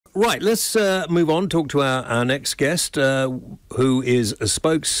Right, let's move on, talk to our next guest, who is a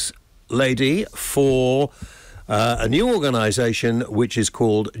spokeslady for a new organisation which is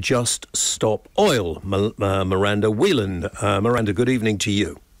called Just Stop Oil. Miranda Whelehan. Miranda, good evening to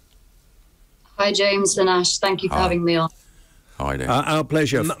you. Hi, James and Ash. Thank you for having me on. Hi there. Our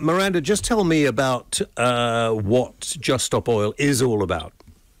pleasure. Miranda, just tell me about what Just Stop Oil is all about.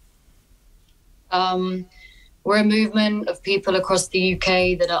 We're a movement of people across the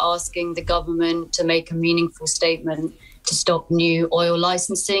UK that are asking the government to make a meaningful statement to stop new oil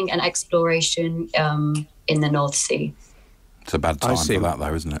licensing and exploration in the North Sea. It's a bad time for that,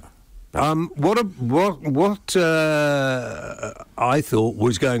 though, isn't it? What I thought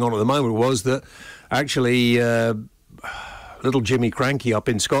was going on at the moment was that actually little Jimmy Cranky up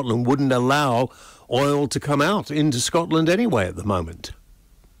in Scotland wouldn't allow oil to come out into Scotland anyway at the moment.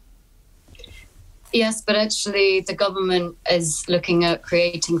 Yes, but actually the government is looking at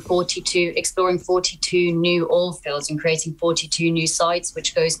exploring 42 new oil fields and creating 42 new sites,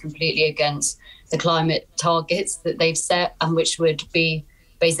 which goes completely against the climate targets that they've set and which would be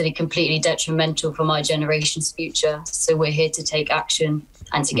basically completely detrimental for my generation's future. So we're here to take action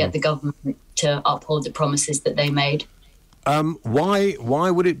and to get the government to uphold the promises that they made.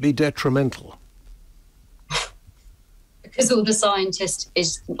 Why would it be detrimental? Because all the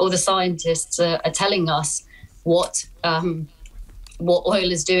scientists are telling us what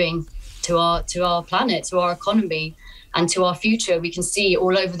oil is doing to our planet, to our economy, and to our future. We can see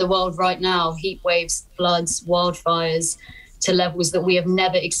all over the world right now heat waves, floods, wildfires to levels that we have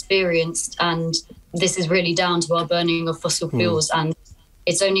never experienced, and this is really down to our burning of fossil fuels, and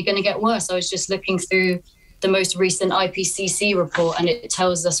it's only going to get worse. I was just looking through the most recent IPCC report, and it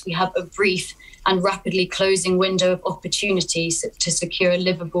tells us we have a brief and rapidly closing window of opportunities to secure a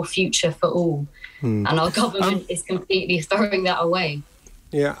livable future for all. And our government is completely throwing that away.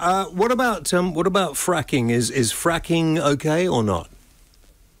 Yeah. What about fracking? Is fracking okay or not?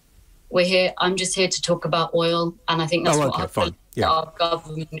 I'm just here to talk about oil, and I think that's what our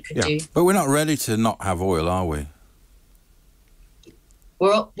government could do. But we're not ready to not have oil, are we?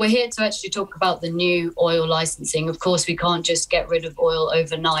 We're here to actually talk about the new oil licensing. Of course, we can't just get rid of oil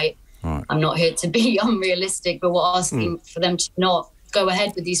overnight. Right. I'm not here to be unrealistic, but we're asking for them to not go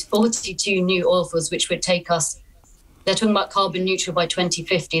ahead with these 42 new oil fields, which would take us, they're talking about carbon neutral by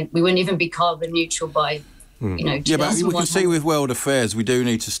 2050. We wouldn't even be carbon neutral by, Yeah, but we can see with world affairs, we do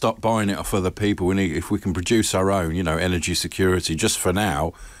need to stop buying it off other people. If we can produce our own, energy security just for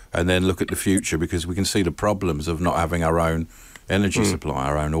now, and then look at the future, because we can see the problems of not having our own energy supply,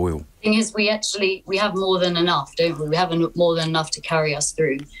 our own oil. The thing is, we have more than enough, don't we? We have more than enough to carry us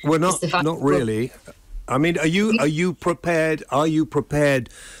through. Well, not really. I mean, are you prepared? Are you prepared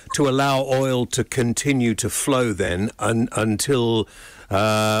to allow oil to continue to flow then until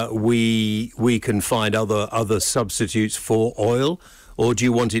we can find other substitutes for oil, or do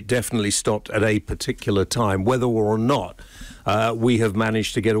you want it definitely stopped at a particular time, whether or not we have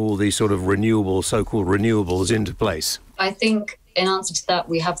managed to get all these sort of so-called renewables into place? I think in answer to that,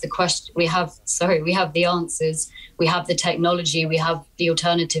 we have the answers, we have the technology, we have the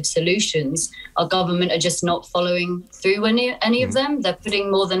alternative solutions. Our government are just not following through any of them. They're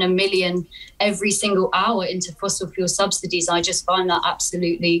putting more than $1 million every single hour into fossil fuel subsidies. I just find that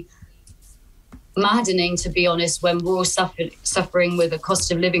absolutely maddening, to be honest, when we're all suffering with a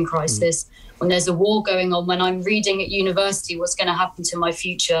cost of living crisis, when there's a war going on, when I'm reading at university what's going to happen to my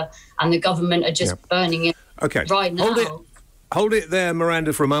future, and the government are just burning it right now. Hold it there,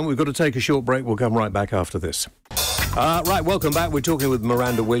 Miranda, for a moment. We've got to take a short break. We'll come right back after this. Right, welcome back. We're talking with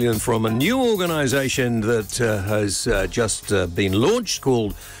Miranda Whelehan from a new organisation that has just been launched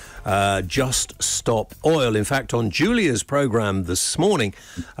called Just Stop Oil. In fact, on Julia's programme this morning,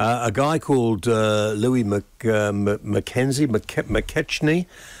 a guy called Louis McKechnie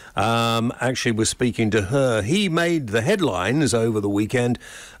actually was speaking to her. He made the headlines over the weekend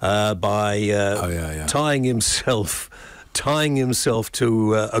by tying himself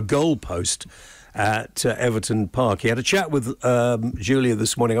to a goalpost at Everton Park. He had a chat with Julia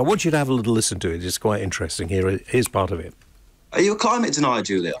this morning. I want you to have a little listen to it. It's quite interesting. Here's part of it. Are you a climate denier,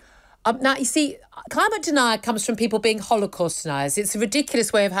 Julia? Now, you see, climate denial comes from people being Holocaust deniers. It's a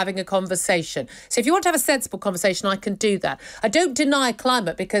ridiculous way of having a conversation. So if you want to have a sensible conversation, I can do that. I don't deny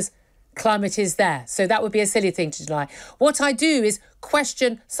climate because climate is there. So that would be a silly thing to deny. What I do is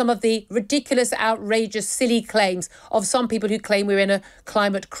question some of the ridiculous, outrageous, silly claims of some people who claim we're in a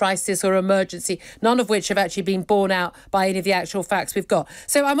climate crisis or emergency, none of which have actually been borne out by any of the actual facts we've got.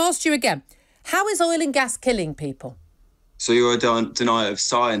 So I'm asked you again, how is oil and gas killing people? So you're a denier of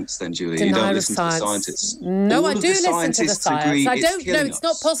science then, Julia? Denier you don't of listen science. to the scientists? No, All I of do the listen to the scientists science. agree I it's don't know. killing It's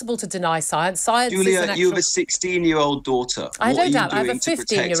not us. possible to deny science. Science is Julia, an actual... you have a 16-year-old daughter. I don't doubt. What I are you have a doing to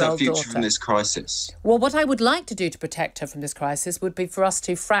protect our 15-year-old future daughter. from this crisis? Well, what I would like to do to protect her from this crisis would be for us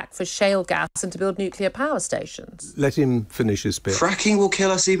to frack for shale gas and to build nuclear power stations. Let him finish his bit. Fracking will kill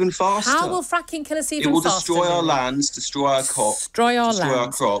us even faster. How will fracking kill us even faster? It will destroy our lands, destroy our crops, destroy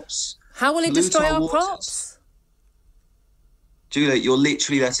our crops. How will it pollute destroy our waters. crops? Julia, you're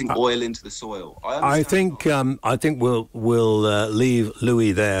literally letting oil into the soil. I think we'll leave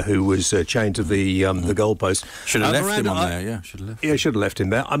Louis there, who was chained to the goalpost. Should have left Miranda, him on there. Yeah, should have left. Yeah, should have left him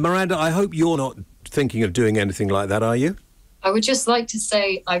there. Miranda, I hope you're not thinking of doing anything like that, are you? I would just like to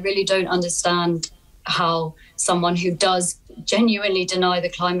say I really don't understand how someone who does genuinely deny the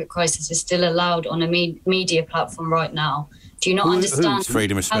climate crisis is still allowed on a media platform right now. Do you not understand? Who's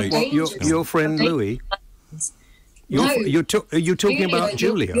freedom of speech? Your friend Louis. You're talking about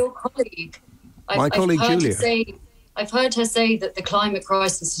Julia. Your colleague. My colleague Julia. I've heard her say that the climate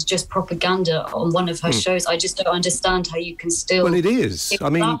crisis is just propaganda on one of her shows. I just don't understand how you can still... Well, it is. I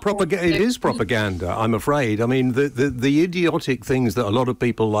mean, it is propaganda, I'm afraid. I mean, the idiotic things that a lot of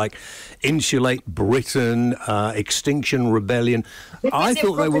people like, insulate Britain, Extinction Rebellion, I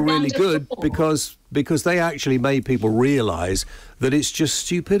thought they were really good because they actually made people realise that it's just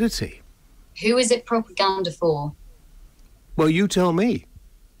stupidity. Who is it propaganda for? Well, you tell me.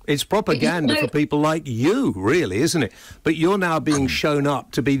 It's propaganda for people like you, really, isn't it? But you're now being shown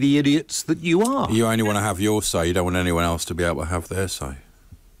up to be the idiots that you are. You only want to have your say. You don't want anyone else to be able to have their say.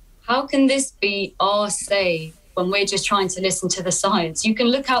 How can this be our say when we're just trying to listen to the science? You can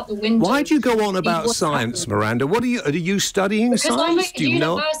look out the window. Why do you go on about science, Miranda? What are you studying because science? I'm at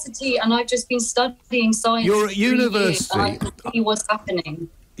university and I've just been studying science. You're at university. And I can see what's happening.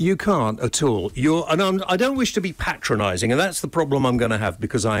 You can't at all. I don't wish to be patronising, and that's the problem I'm going to have,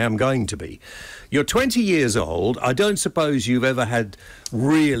 because I am going to be. You're 20 years old. I don't suppose you've ever had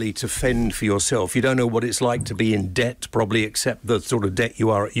really to fend for yourself. You don't know what it's like to be in debt, probably, except the sort of debt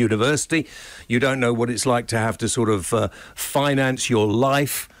you are at university. You don't know what it's like to have to sort of finance your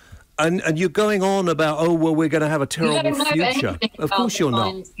life. And you're going on about, oh, well, we're going to have a terrible future. Of course you're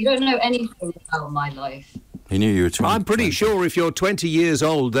not. You don't know anything about my life. He knew you were 20. I'm pretty sure if you're 20 years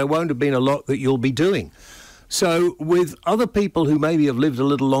old, there won't have been a lot that you'll be doing. So with other people who maybe have lived a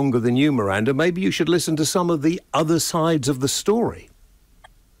little longer than you, Miranda, maybe you should listen to some of the other sides of the story.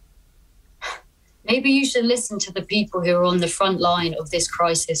 Maybe you should listen to the people who are on the front line of this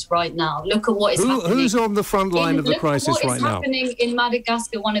crisis right now. Look at what is happening. Who's on the front line of the crisis right now? Look at what is happening in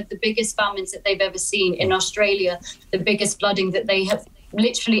Madagascar, one of the biggest famines that they've ever seen. In Australia, the biggest flooding that they have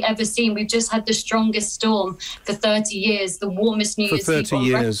literally ever seen. We've just had the strongest storm for 30 years, the warmest New Year's Eve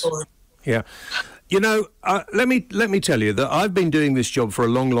on record. Yeah. You know, let me tell you that I've been doing this job for a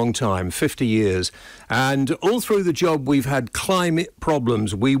long, long time, 50 years, and all through the job we've had climate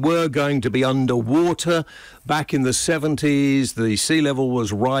problems. We were going to be underwater back in the 70s. The sea level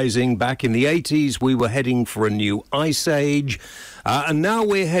was rising. Back in the 80s, we were heading for a new ice age, and now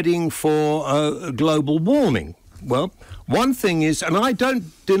we're heading for global warming. Well, one thing is, and I don't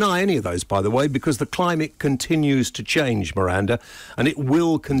deny any of those, by the way, because the climate continues to change, Miranda, and it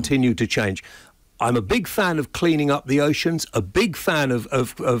will continue to change. I'm a big fan of cleaning up the oceans, a big fan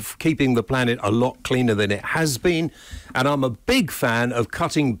of keeping the planet a lot cleaner than it has been, and I'm a big fan of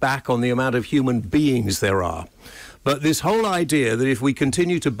cutting back on the amount of human beings there are. But this whole idea that if we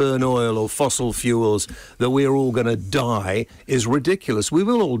continue to burn oil or fossil fuels, that we're all going to die is ridiculous. We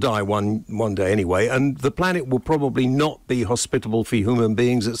will all die one day anyway, and the planet will probably not be hospitable for human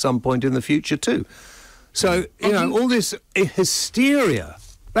beings at some point in the future too. So, you know, all this hysteria,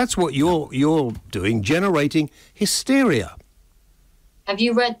 that's what you're doing, generating hysteria. Have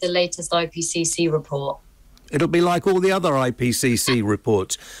you read the latest IPCC report? It'll be like all the other IPCC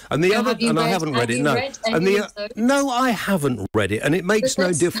reports. And I haven't read it, no. No, I haven't read it. And it makes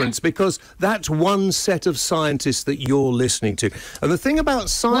no difference because that's one set of scientists that you're listening to. And the thing about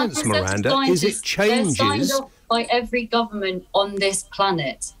science, Miranda, is it changes. They're signed off by every government on this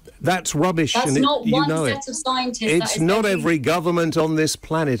planet. That's rubbish. That's not one set of scientists. It's not every government on this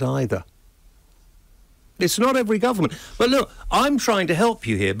planet either. It's not every government. But look, I'm trying to help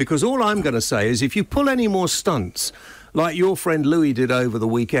you here because all I'm going to say is if you pull any more stunts like your friend Louis did over the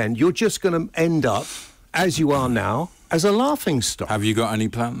weekend, you're just going to end up, as you are now, as a laughingstock. Have you got any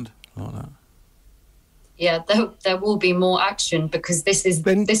planned like that? Yeah, there will be more action because this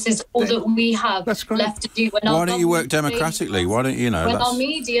is all that we have left to do. Why don't you work democratically? Why don't you know? When our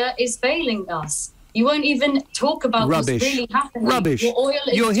media is failing us. You won't even talk about Rubbish. what's really happening. Rubbish. What oil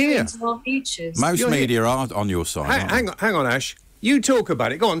is You're doing here. to our futures. Most media are on your side. Hang on, Ash. You talk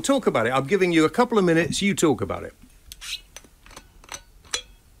about it. Go on, talk about it. I'm giving you a couple of minutes. You talk about it.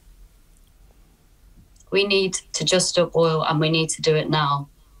 We need to just stop oil, and we need to do it now.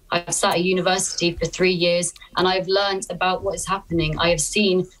 I've sat at university for 3 years, and I've learned about what is happening. I have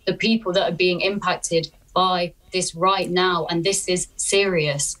seen the people that are being impacted by this right now, and this is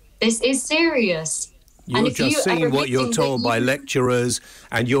serious. This is serious. You're just seeing what you're told by lecturers,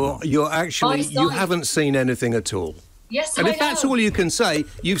 and you're actually, you haven't seen anything at all. Yes, and if that's all you can say,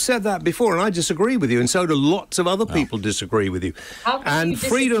 you've said that before, and I disagree with you, and so do lots of other people disagree with you. And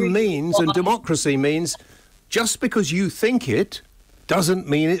freedom means, and democracy means, just because you think it doesn't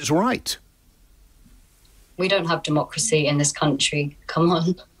mean it's right. We don't have democracy in this country. Come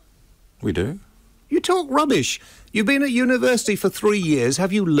on. We do. You talk rubbish. You've been at university for 3 years.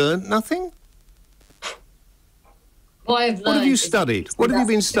 Have you learnt nothing? What I've learned. What have you studied? What have you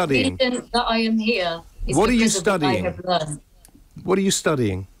been studying? The reason that I am here is what are you because of what I studying? have learned. What are you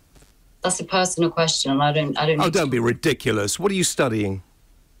studying? That's a personal question, and I don't. Oh, don't be ridiculous. What are you studying?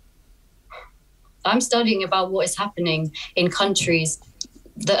 I'm studying about what is happening in countries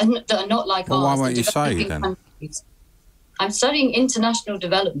that are not like ours. Why won't you say then? Countries. I'm studying international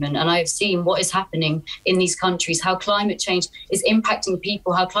development, and I have seen what is happening in these countries, how climate change is impacting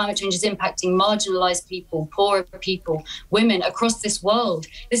people, how climate change is impacting marginalised people, poorer people, women across this world.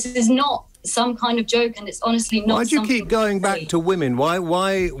 This is not some kind of joke, and it's honestly not. Why do you keep going back to women? Why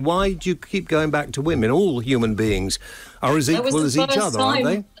do you keep going back to women? All human beings are as equal as each other, aren't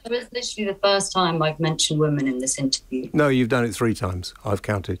they? It was literally the first time I've mentioned women in this interview. No, you've done it 3 times. I've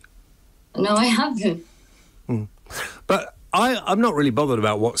counted. No, I haven't. But I'm not really bothered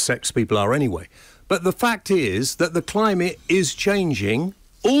about what sex people are anyway. But the fact is that the climate is changing,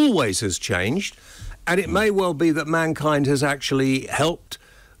 always has changed, and it may well be that mankind has actually helped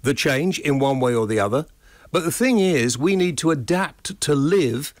the change in one way or the other. But the thing is, we need to adapt to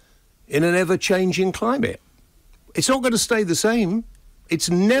live in an ever-changing climate. It's not going to stay the same. It's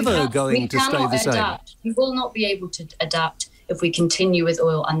never going to stay the same. Adapt. We will not be able to adapt if we continue with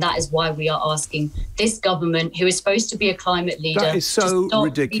oil, and that is why we are asking this government, who is supposed to be a climate leader, that is so to stop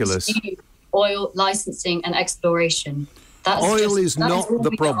ridiculous. these oil licensing and exploration. Oil is not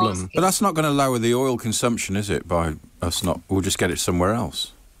the problem. But that's not going to lower the oil consumption, is it? By us not, we'll just get it somewhere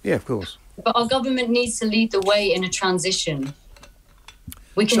else. Yeah, of course. But our government needs to lead the way in a transition.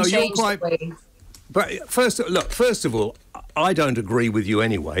 We can change the way. But first of all, I don't agree with you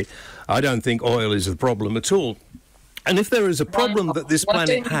anyway. I don't think oil is the problem at all. And if there is a problem that this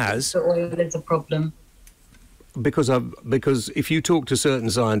planet has, oil is a problem. Because if you talk to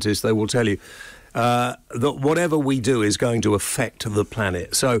certain scientists, they will tell you that whatever we do is going to affect the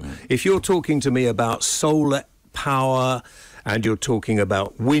planet. So if you're talking to me about solar power and you're talking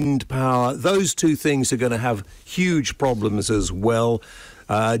about wind power, those two things are going to have huge problems as well.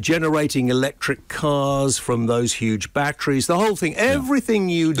 Generating electric cars from those huge batteries, the whole thing, everything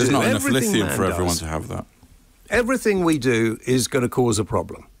you do. There's not enough lithium for everyone to have that. Everything we do is going to cause a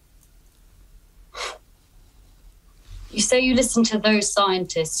problem. You say you listen to those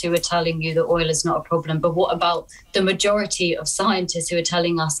scientists who are telling you that oil is not a problem, but what about the majority of scientists who are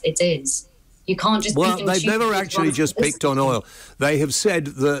telling us it is? You can't just... Well, they've never actually just picked on oil. They have said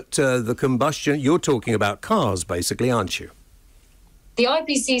that the combustion... You're talking about cars, basically, aren't you? The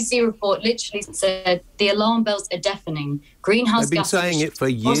IPCC report literally said the alarm bells are deafening. Greenhouse gases... They've been saying it for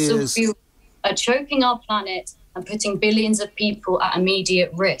years. ...are choking our planet and putting billions of people at immediate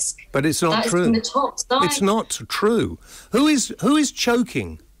risk. But it's not true. From the top side. It's not true. Who is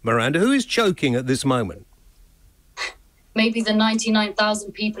choking, Miranda? Who is choking at this moment? Maybe the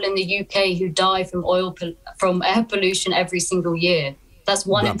 99,000 people in the UK who die from air pollution every single year. That's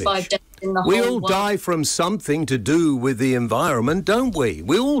 1 in 5 deaths in the whole world. We all die from something to do with the environment, don't we?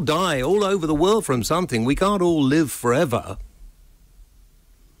 We all die all over the world from something. We can't all live forever.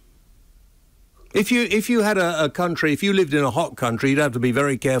 If you had a country, if you lived in a hot country, you'd have to be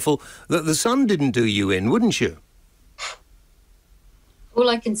very careful that the sun didn't do you in, wouldn't you? All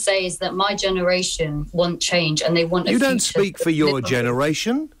I can say is that my generation want change, and they want a You future. don't speak for your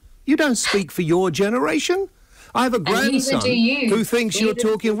generation. You don't speak for your generation. I have a grandson who thinks you're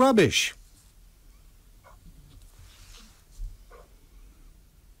talking rubbish.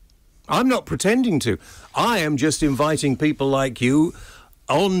 I'm not pretending to. I am just inviting people like you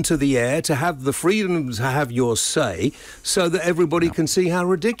onto the air to have the freedom to have your say so that everybody can see how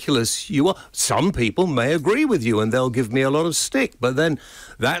ridiculous you are. Some people may agree with you and they'll give me a lot of stick, but then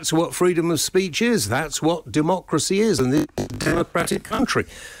that's what freedom of speech is. That's what democracy is in this democratic country.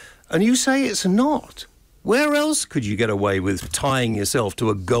 And you say it's not. Where else could you get away with tying yourself to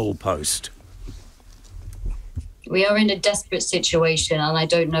a goalpost? We are in a desperate situation, and I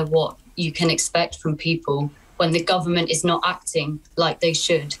don't know what you can expect from people when the government is not acting like they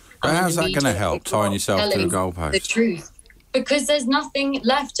should. But how's that going to help, tying yourself to a goalpost? The truth. Because there's nothing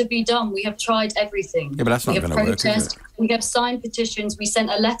left to be done. We have tried everything. Yeah, but that's not going to work, is it? We have signed petitions. We sent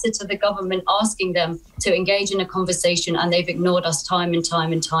a letter to the government asking them to engage in a conversation, and they've ignored us time and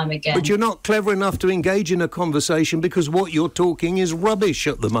time and time again. But you're not clever enough to engage in a conversation because what you're talking is rubbish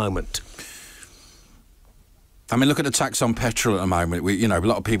at the moment. I mean, look at the tax on petrol at the moment. A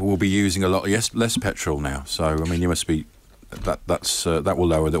lot of people will be using a lot less petrol now. So, I mean, you must be... that will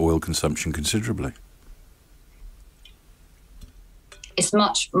lower the oil consumption considerably. It's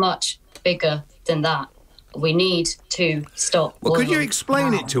much, much bigger than that. We need to stop. Well, could you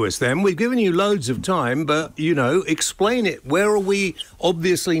explain it to us then? We've given you loads of time, but, explain it. Where are we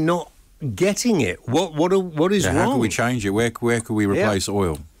obviously not getting it? What is wrong? How can we change it? Where could we replace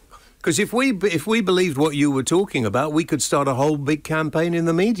oil? Because if we believed what you were talking about, we could start a whole big campaign in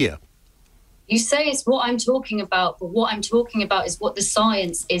the media. You say it's what I'm talking about, but what I'm talking about is what the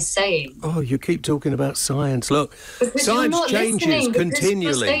science is saying. Oh, you keep talking about science. Look, because science changes continually.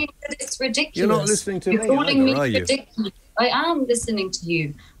 You're saying that it's ridiculous. You're not listening to You're me, calling me are you? ridiculous. I am listening to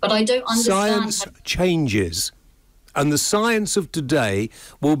you, but I don't understand. Science changes. And the science of today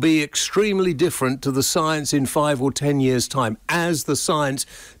will be extremely different to the science in 5 or 10 years' time, as the science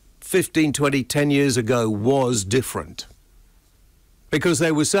 15, 20, 10 years ago was different. Because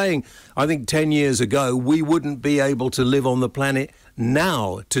they were saying, I think 10 years ago, we wouldn't be able to live on the planet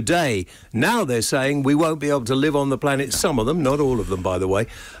now, today. Now they're saying we won't be able to live on the planet. Some of them, not all of them, by the way.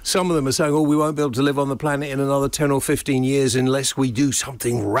 Some of them are saying, we won't be able to live on the planet in another 10 or 15 years unless we do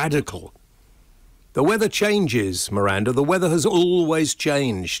something radical. The weather changes, Miranda. The weather has always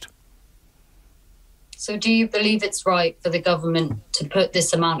changed. So do you believe it's right for the government to put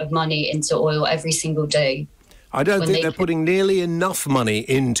this amount of money into oil every single day? I don't think they're putting nearly enough money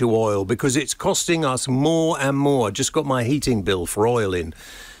into oil because it's costing us more and more. I just got my heating bill for oil in,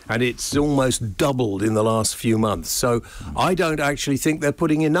 and it's almost doubled in the last few months. So I don't actually think they're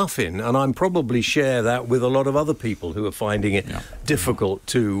putting enough in, and I'm probably share that with a lot of other people who are finding it difficult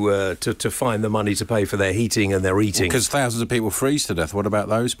to find the money to pay for their heating and their eating. Because thousands of people freeze to death. What about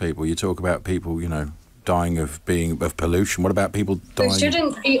those people? You talk about people, dying of pollution. What about people dying? So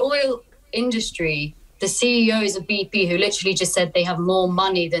shouldn't the oil industry, the CEOs of BP, who literally just said they have more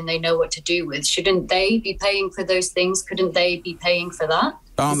money than they know what to do with, shouldn't they be paying for those things? Couldn't they be paying for that?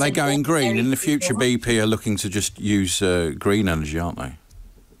 Aren't they going green? In the future, BP are looking to just use green energy, aren't they?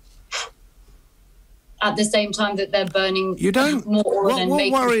 At the same time that they're burning more oil and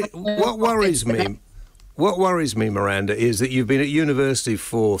what worries me? What worries me, Miranda, is that you've been at university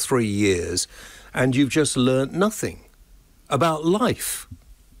for 3 years and you've just learnt nothing about life.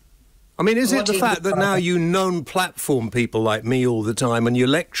 I mean, is it the fact that now you non-platform people like me all the time and your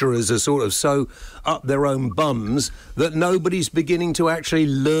lecturers are sort of so up their own bums that nobody's beginning to actually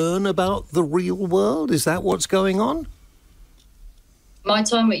learn about the real world? Is that what's going on? My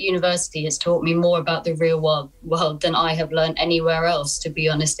time at university has taught me more about the real world than I have learned anywhere else, to be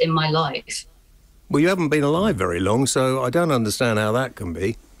honest, in my life. Well, you haven't been alive very long, so I don't understand how that can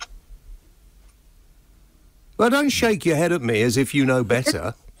be. Well, don't shake your head at me as if you know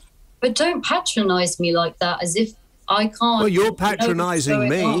better. But don't patronise me like that, as if I can't... Well, you're patronising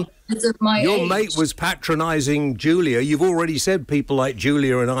me. Your mate was patronising Julia. You've already said people like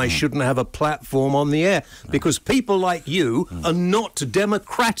Julia and I shouldn't have a platform on the air because people like you are not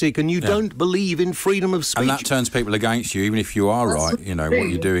democratic and you don't believe in freedom of speech. And that turns people against you, even if you are right. What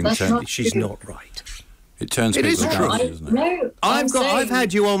you're doing... She's not right. It turns people against you, doesn't it? No, I've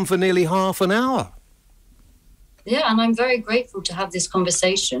had you on for nearly half an hour. Yeah, and I'm very grateful to have this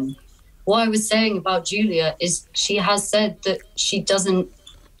conversation. What I was saying about Julia is she has said that she doesn't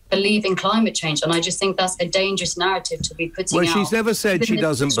believe in climate change, and I just think that's a dangerous narrative to be putting out. Well, she's never said she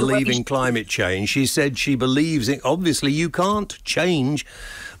doesn't believe in climate change. She said she believes in... Obviously, you can't change.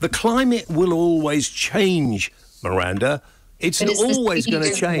 The climate will always change, Miranda. It's always going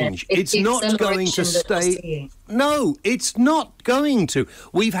to change. It's not going to stay... No, it's not going to.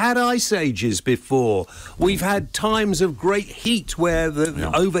 We've had ice ages before. We've had times of great heat where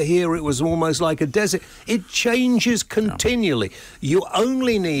over here it was almost like a desert. It changes continually. You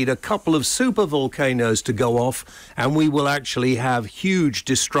only need a couple of super volcanoes to go off and we will actually have huge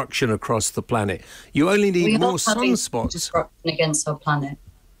destruction across the planet. You only need more sunspots. Destruction against our planet.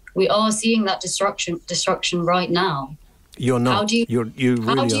 We are seeing that destruction right now. You're not. You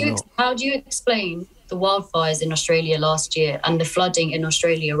really are not. How do you explain the wildfires in Australia last year and the flooding in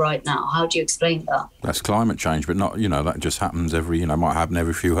Australia right now? How do you explain that? That's climate change, but not, that just happens might happen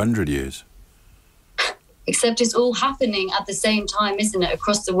every few hundred years. Except it's all happening at the same time, isn't it?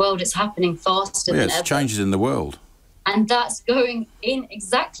 Across the world, it's happening faster than ever. It's changes in the world. And that's going in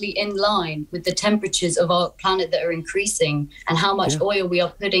exactly in line with the temperatures of our planet that are increasing and how much oil we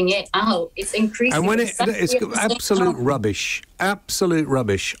are putting it out. It's increasing. And when it's absolute rubbish, absolute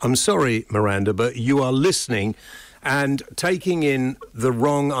rubbish. I'm sorry, Miranda, but you are listening and taking in the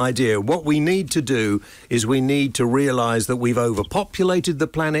wrong idea. What we need to do is we need to realise that we've overpopulated the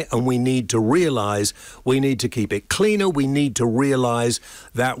planet, and we need to realise we need to keep it cleaner. We need to realise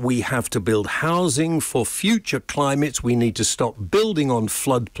that we have to build housing for future climates. We need to stop building on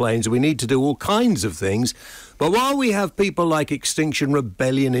floodplains. We need to do all kinds of things. But while we have people like Extinction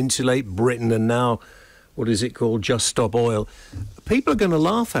Rebellion, Insulate Britain, and now, what is it called, Just Stop Oil, people are going to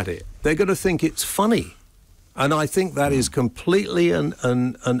laugh at it. They're going to think it's funny. And I think that is completely and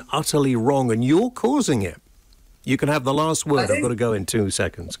utterly wrong, and you're causing it. You can have the last word. I've got to go in 2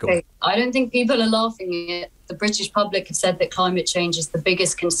 seconds. Go on. I don't think people are laughing at it. The British public have said that climate change is the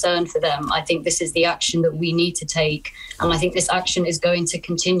biggest concern for them. I think this is the action that we need to take, and I think this action is going to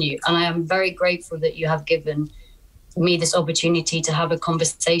continue. And I am very grateful that you have given me this opportunity to have a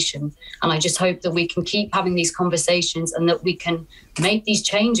conversation, and I just hope that we can keep having these conversations and that we can make these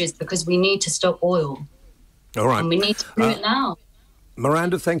changes, because we need to stop oil. All right. And we need to do it now.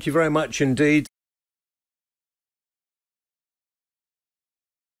 Miranda, thank you very much indeed.